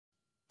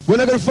We're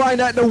not going to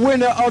find out the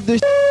winner of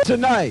this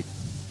tonight.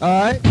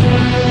 Alright?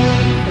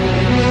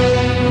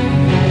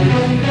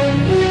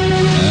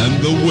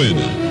 And the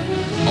winner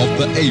of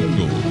the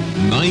April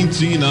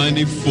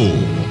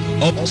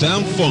 1994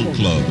 Uptown Funk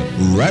Club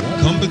rap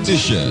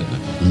competition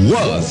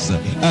was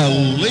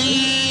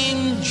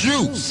Aleem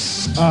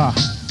Juice.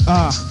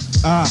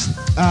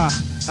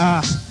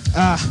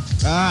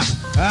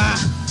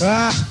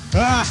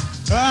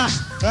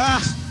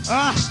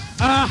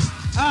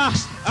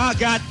 I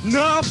got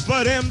enough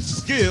of them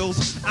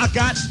skills. I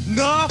got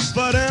enough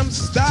of them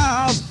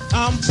styles.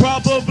 I'm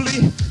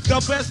probably the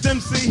best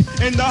MC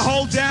in the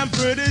whole damn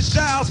British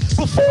Isles.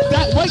 Before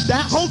that, wait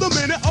that, hold a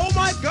minute. Oh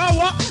my God,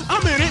 what?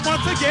 I'm in it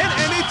once again,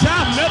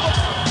 anytime, never.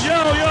 Yo.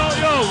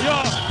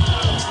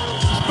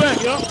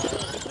 Respect, yo.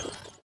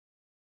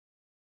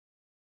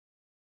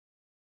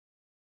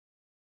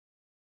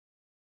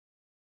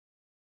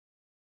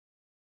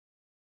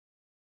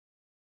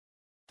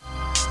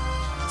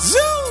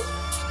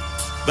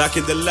 Back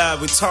in the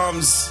lab with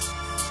Tomz,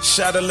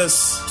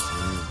 Shadowless,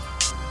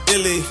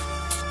 Illy,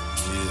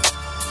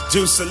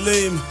 Juice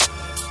Aleem.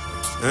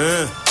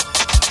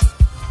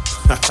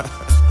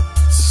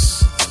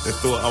 They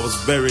thought I was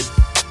buried.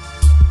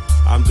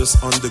 I'm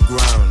just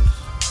underground.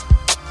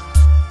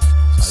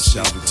 I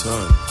shall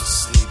return.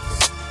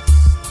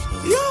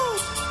 Yo!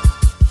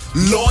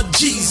 Lord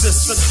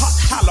Jesus and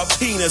hot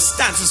jalapenos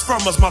stances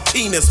from us, my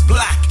penis,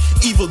 black,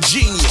 evil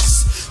genius.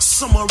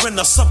 Somewhere in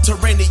a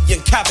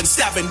subterranean cabin,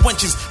 stabbing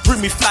wenches,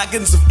 bring me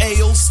flagons of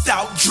ale,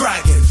 stout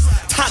dragon.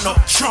 Tan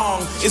up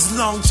Chong is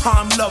long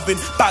time loving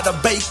by the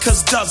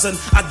baker's dozen.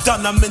 I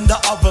done them in the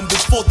oven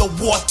before the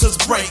waters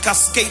break. I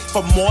skate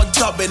for more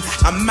dubbing.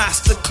 I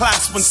master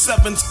class when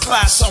sevens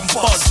clash, I'm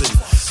buzzing.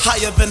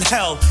 Higher than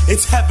hell,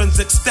 it's heaven's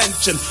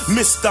extension.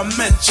 Mr.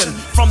 Mention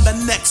from the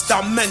next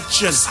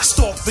dimension.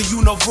 Stalk the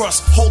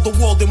universe, hold the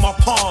world in my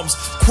palms.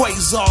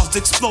 Quasars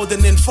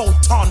exploding in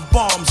photon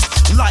bombs.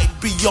 Light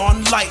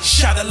beyond light,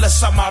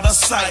 shadowless, I'm out of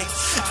sight.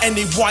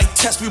 Any white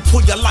test, we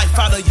pull your life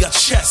out of your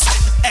chest.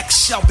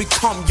 X shall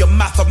become your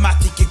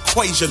mathematic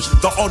equation.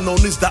 The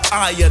unknown is the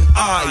iron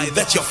eye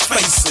that you're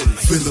facing.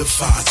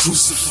 Vilified,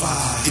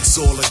 crucified, it's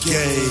all a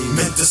game.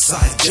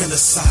 Menticide,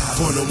 genocide,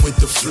 burn them with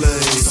the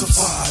flame.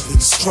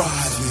 Surviving,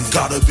 striving,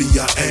 gotta be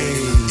your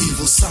aim.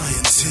 Evil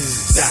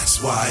scientist,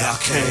 that's why I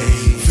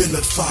came.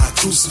 Vilified,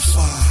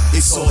 crucified,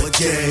 it's all a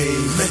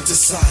game.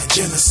 Menticide,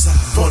 genocide,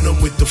 burn them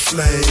with the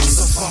flame.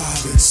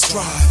 Surviving,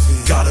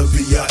 striving, gotta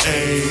be your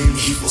aim.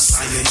 Evil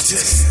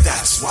scientist,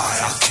 that's why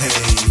I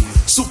came.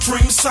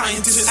 Supreme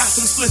scientist,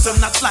 atom splitter,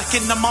 not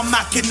lacking in my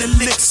Mac in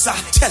elixir.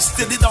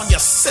 Tested it on your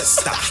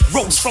sister.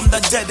 Rose from the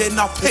dead in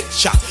our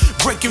picture.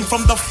 Breaking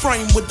from the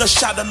frame with the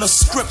shadowless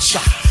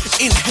scripture.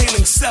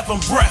 Inhaling 7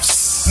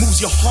 breaths. Moves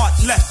your heart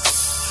left.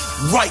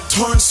 Right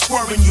turn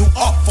squaring you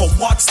up for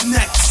what's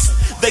next.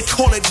 They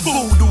call it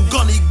voodoo,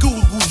 gunny goo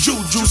goo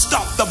juju.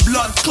 Stop the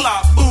blood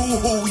clot,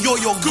 boo-hoo,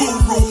 you're your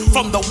guru.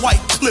 From the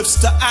white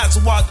cliffs to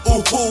Aswad,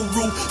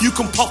 Uhuru. You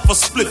can puff a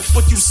split,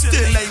 but you still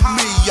ain't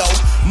me, yo.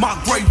 My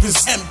grave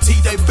is empty,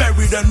 they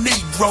buried a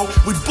Negro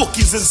with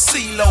bookies and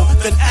CeeLo,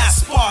 then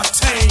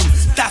aspartame.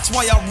 That's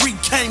why I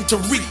recame to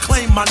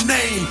reclaim my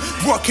name.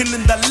 Working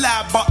in the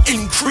lab, I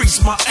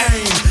increase my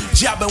aim.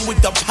 Jabbing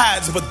with the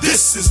pads, but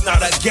this is not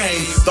a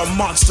game. The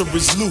monster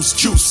is loose,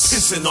 juice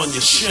pissing on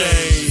your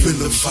shame.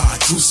 Vilified,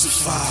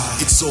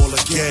 crucified, it's all a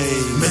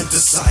game.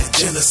 Menticide,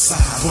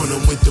 genocide, burn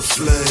them with the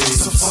flame.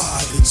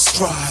 Surviving,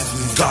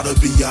 striving, gotta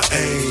be your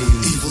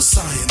aim. Evil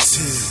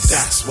scientist,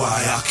 that's why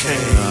I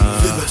came.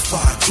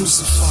 Vilified,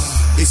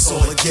 crucified, it's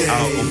all a game.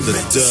 Out of the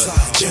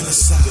Menticide,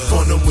 genocide,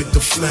 burn them with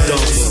the flame.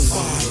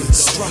 Surviving,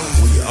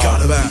 striving,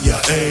 gotta be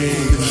your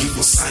aim.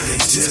 Evil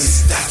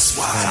scientist, that's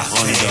why I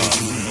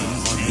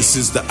came. This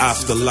is the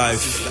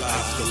afterlife.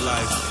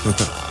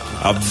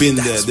 I've been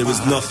there, there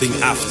is nothing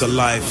after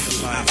life.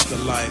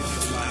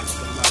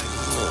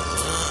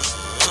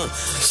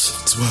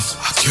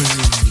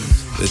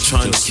 They're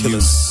trying to kill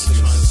us,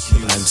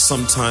 and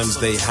sometimes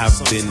they have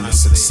been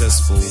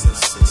successful.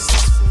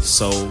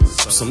 So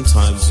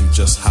sometimes you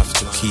just have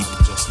to keep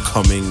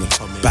coming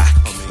back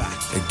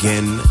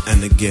again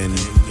and again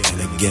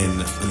and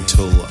again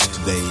until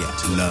they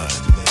learn.